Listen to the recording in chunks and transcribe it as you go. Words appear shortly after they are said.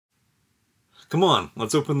Come on,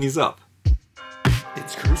 let's open these up.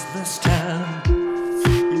 It's Christmas time.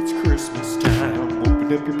 It's Christmas time.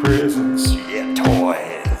 Open up your presents. Yeah,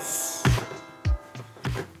 toys.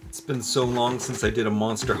 It's been so long since I did a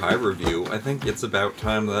Monster High review, I think it's about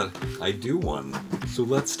time that I do one. So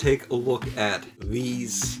let's take a look at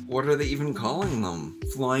these, what are they even calling them?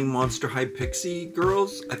 Flying Monster High Pixie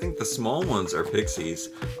Girls? I think the small ones are pixies.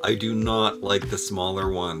 I do not like the smaller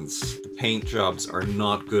ones. The paint jobs are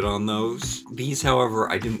not good on those. These, however,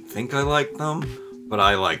 I didn't think I liked them, but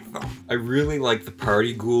I like them. I really like the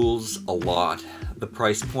party ghouls a lot. The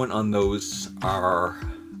price point on those are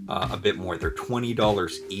a bit more. They're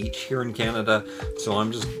 $20 each here in Canada, so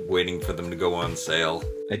I'm just waiting for them to go on sale.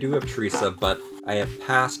 I do have Teresa, but I have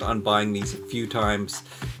passed on buying these a few times.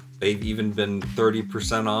 They've even been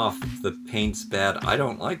 30% off. The paint's bad. I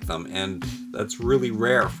don't like them, and that's really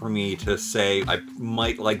rare for me to say. I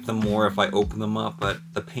might like them more if I open them up, but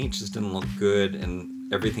the paint just didn't look good,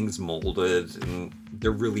 and everything's molded, and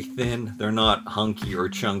they're really thin. They're not hunky or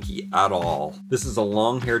chunky at all. This is a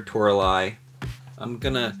long-haired Toralei. I'm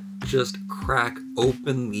gonna just crack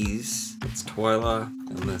open these. It's Twyla,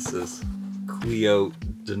 and this is Cleo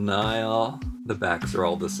de Nile. The backs are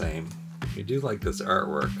all the same. I do like this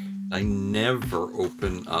artwork. I never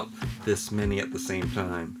open up this many at the same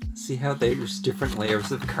time. See how there's different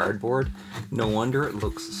layers of cardboard? No wonder it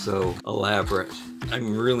looks so elaborate.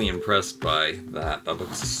 I'm really impressed by that. That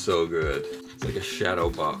looks so good. It's like a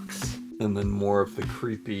shadow box. And then more of the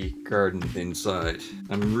creepy garden inside.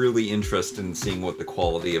 I'm really interested in seeing what the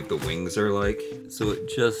quality of the wings are like. So it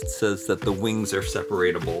just says that the wings are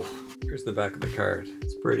separatable. Here's the back of the card.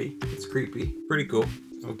 It's pretty, it's creepy, pretty cool.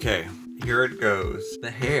 Okay, here it goes.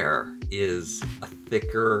 The hair is a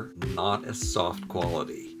thicker, not as soft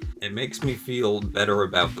quality. It makes me feel better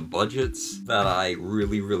about the budgets that I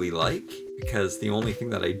really like, because the only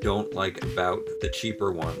thing that I don't like about the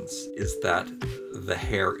cheaper ones is that the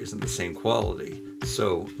hair isn't the same quality.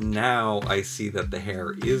 So now I see that the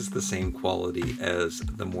hair is the same quality as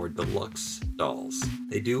the more deluxe dolls.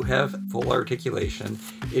 They do have full articulation.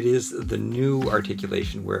 It is the new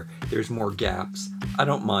articulation where there's more gaps. I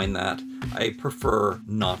don't mind that. I prefer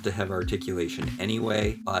not to have articulation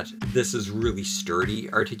anyway, but this is really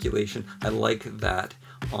sturdy articulation. I like that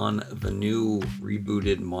on the new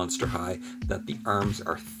rebooted Monster High that the arms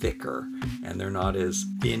are thicker and they're not as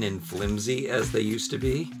thin and flimsy as they used to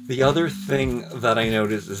be. The other thing that I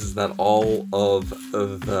noticed is that all of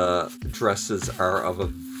the dresses are of a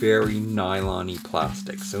very nylon-y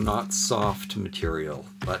plastic, so not soft material,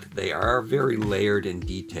 but they are very layered and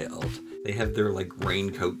detailed. They have their like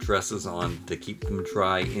raincoat dresses on to keep them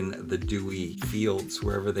dry in the dewy fields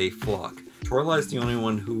wherever they flock. Toralei is the only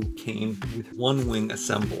one who came with one wing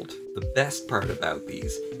assembled. The best part about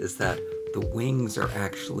these is that the wings are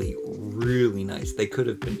actually really nice. They could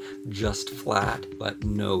have been just flat, but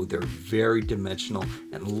no, they're very dimensional.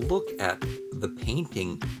 And look at the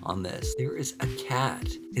painting on this. There is a cat.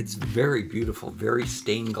 It's very beautiful, very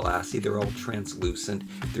stained glassy. They're all translucent.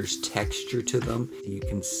 There's texture to them. You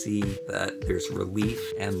can see that there's relief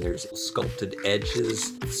and there's sculpted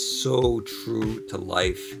edges. So true to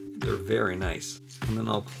life. They're very nice. And then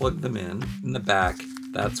I'll plug them in the back.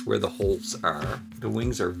 That's where the holes are. The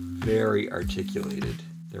wings are very articulated.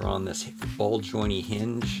 They're on this ball jointy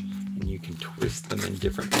hinge, and you can twist them in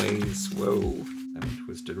different ways. Whoa, that one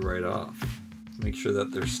twisted right off. Make sure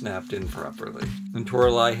that they're snapped in properly. And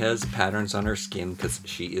Toralei has patterns on her skin because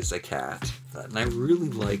she is a cat. And I really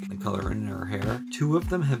like the color in her hair. Two of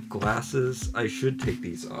them have glasses. I should take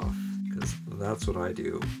these off, because that's what I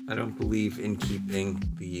do. I don't believe in keeping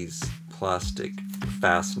these plastic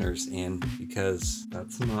fasteners in because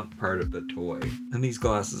that's not part of the toy. And these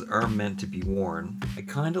glasses are meant to be worn. I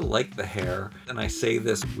kind of like the hair, and I say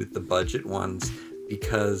this with the budget ones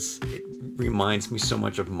because it reminds me so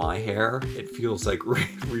much of my hair. It feels like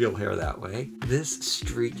real hair that way. This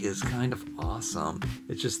streak is kind of awesome.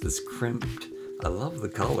 It's just this crimped. I love the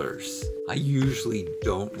colors. I usually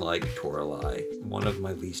don't like Toralei. One of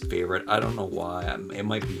my least favorite. I don't know why. It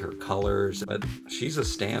might be her colors, but she's a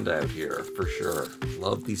standout here for sure.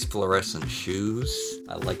 Love these fluorescent shoes.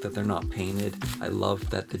 I like that they're not painted. I love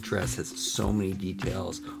that the dress has so many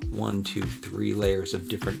details. 1, 2, 3 layers of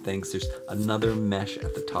different things. There's another mesh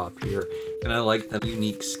at the top here. And I like the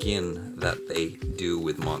unique skin that they do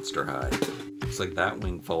with Monster High. Looks like that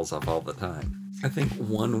wing falls off all the time. I think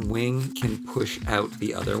one wing can push out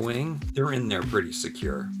the other wing. They're in there pretty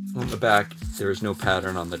secure. On the back, there is no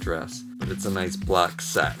pattern on the dress, but it's a nice black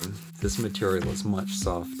satin. This material is much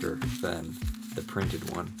softer than the printed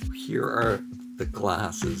one. Here are the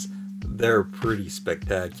glasses. They're pretty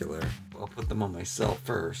spectacular. I'll put them on myself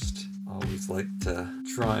first. Always like to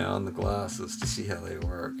try on the glasses to see how they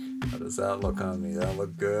work. How does that look on me? That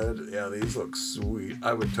look good? Yeah, these look sweet.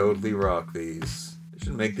 I would totally rock these. I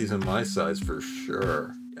should make these in my size for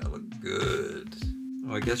sure. Yeah, look good.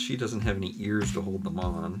 Oh, I guess she doesn't have any ears to hold them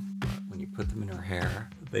on, but when you put them in her hair,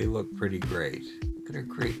 they look pretty great. Look at her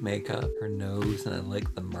great makeup, her nose, and I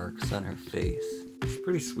like the marks on her face. It's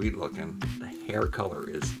pretty sweet looking. The hair color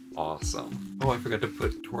is awesome. Oh, I forgot to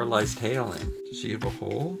put Toralei's tail in. Does she have a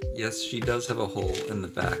hole? Yes, she does have a hole in the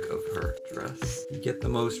back of her dress. You get the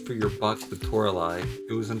most for your buck with Toralei. It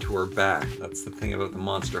goes into her back. That's the thing about the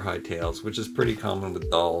Monster High tails, which is pretty common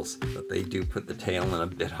with dolls, but they do put the tail in a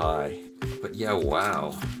bit high. But yeah,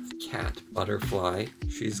 wow. Cat butterfly.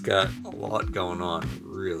 She's got a lot going on.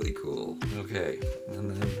 Really cool. Okay,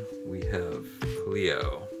 and then we have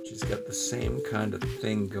Cleo. She's got the same kind of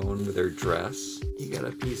thing going with her dress. You got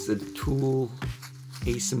a piece of tulle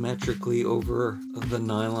asymmetrically over the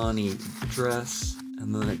nylon-y dress,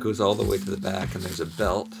 and then it goes all the way to the back, and there's a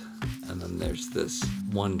belt, and then there's this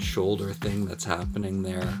one shoulder thing that's happening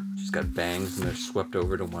there. She's got bangs, and they're swept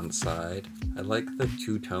over to one side. I like the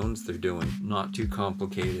two tones they're doing. Not too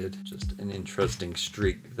complicated, just an interesting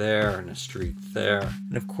streak there and a streak there.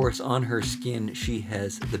 And of course, on her skin, she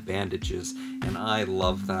has the bandages, and I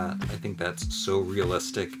love that. I think that's so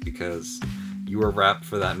realistic because you were wrapped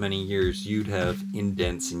for that many years, you'd have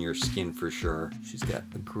indents in your skin for sure. She's got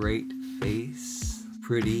a great face,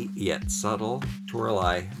 pretty yet subtle.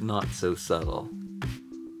 Toralei, not so subtle.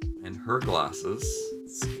 And her glasses,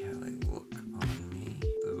 let's see how they look on me.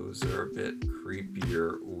 Those are a bit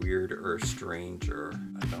creepier, weirder, stranger.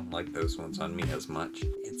 I don't like those ones on me as much.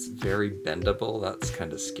 It's very bendable, that's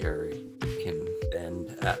kind of scary. You can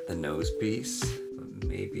bend at the nose piece.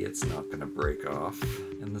 Maybe it's not going to break off.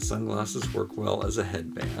 And the sunglasses work well as a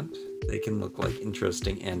headband. They can look like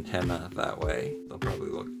interesting antenna that way. They'll probably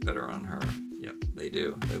look better on her. Yep, they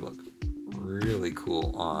do. They look really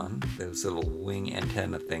cool on. Those little wing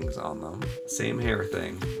antenna things on them. Same hair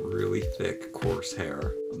thing. Really thick, coarse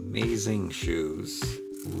hair. Amazing shoes.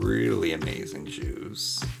 Really amazing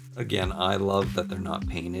shoes. Again, I love that they're not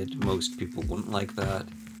painted. Most people wouldn't like that.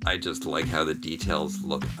 I just like how the details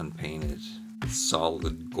look unpainted.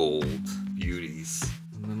 Solid gold beauties.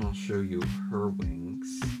 And then I'll show you her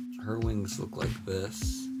wings. Her wings look like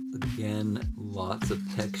this. Again, lots of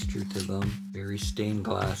texture to them. Very stained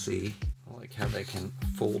glassy. I like how they can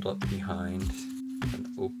fold up behind and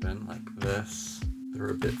open like this.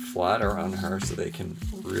 They're a bit flatter on her so they can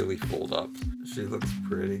really fold up. She looks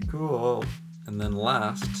pretty cool. And then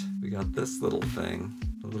last, we got this little thing.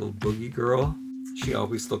 The little boogie girl. She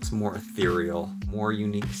always looks more ethereal, more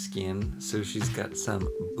unique skin, so she's got some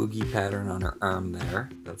boogie pattern on her arm there.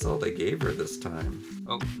 That's all they gave her this time.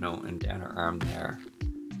 Oh, no, and down her arm there.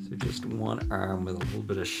 So just one arm with a little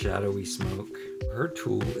bit of shadowy smoke. Her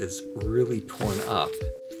tulle is really torn up.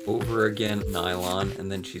 Over again, nylon,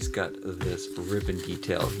 and then she's got this ribbon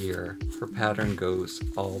detail here. Her pattern goes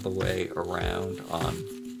all the way around on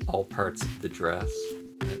all parts of the dress,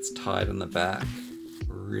 and it's tied on the back.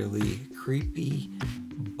 Really creepy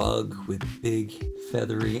bug with big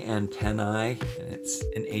feathery antennae, and it's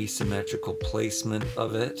an asymmetrical placement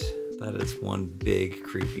of it. That is one big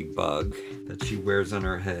creepy bug that she wears on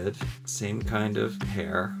her head. Same kind of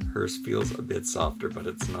hair. Hers feels a bit softer, but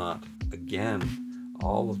it's not. Again,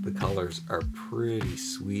 all of the colors are pretty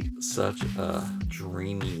sweet. Such a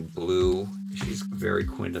dreamy blue. She's very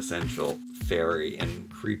quintessential fairy and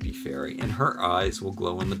creepy fairy, and her eyes will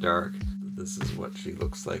glow in the dark. This is what she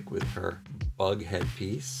looks like with her bug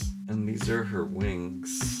headpiece. And these are her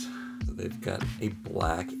wings. So they've got a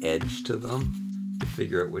black edge to them. To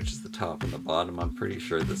figure out which is the top and the bottom, I'm pretty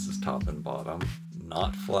sure this is top and bottom.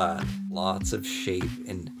 Not flat. Lots of shape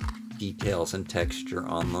and details and texture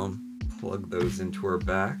on them. Plug those into her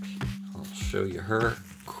back. I'll show you her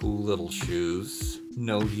cool little shoes.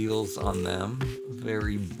 No heels on them.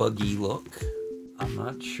 Very buggy look. I'm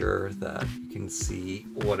not sure that you can see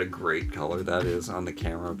what a great color that is on the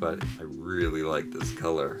camera, but I really like this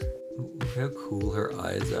color. Look how cool her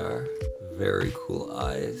eyes are. Very cool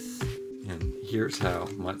eyes. And here's how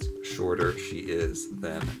much shorter she is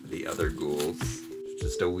than the other ghouls.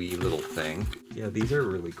 Just a wee little thing. Yeah, these are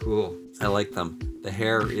really cool. I like them. The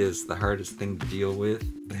hair is the hardest thing to deal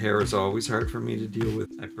with. The hair is always hard for me to deal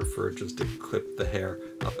with. I prefer just to clip the hair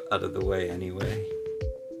up out of the way anyway.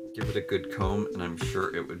 Give it a good comb, and I'm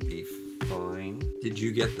sure it would be fine. Did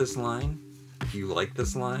you get this line? Do you like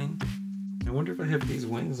this line? I wonder if I have these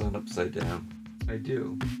wings on upside down. I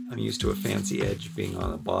do. I'm used to a fancy edge being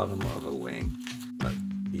on the bottom of a wing, but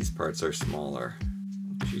these parts are smaller.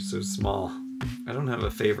 She's so small. I don't have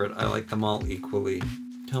a favorite. I like them all equally.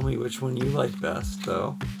 Tell me which one you like best,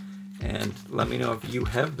 though. And let me know if you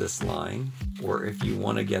have this line, or if you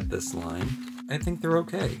want to get this line. I think they're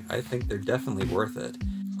okay. I think they're definitely worth it.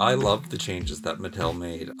 I love the changes that Mattel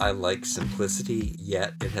made. I like simplicity,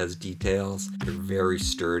 yet it has details. They're very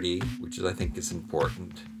sturdy, which I think is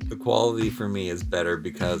important. The quality for me is better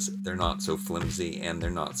because they're not so flimsy and they're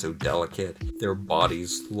not so delicate. Their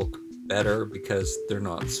bodies look better because they're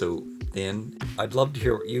not so thin. I'd love to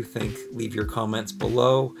hear what you think. Leave your comments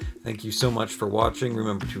below. Thank you so much for watching.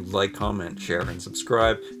 Remember to like, comment, share, and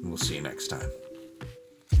subscribe, and we'll see you next time.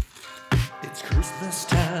 It's Christmas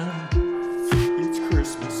time. It's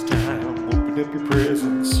Christmas time. Open up your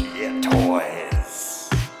presents. Yeah, toys.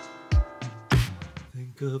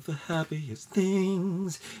 Think of the happiest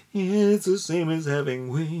things. It's the same as having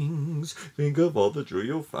wings. Think of all the joy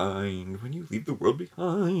you'll find when you leave the world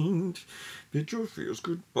behind. Bid your fears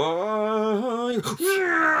goodbye.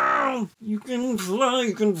 You can fly,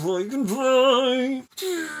 you can fly, you can fly.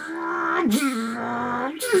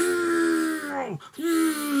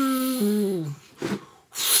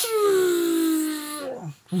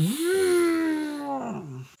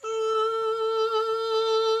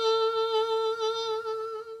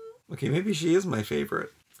 Okay, maybe she is my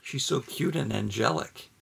favorite. She's so cute and angelic.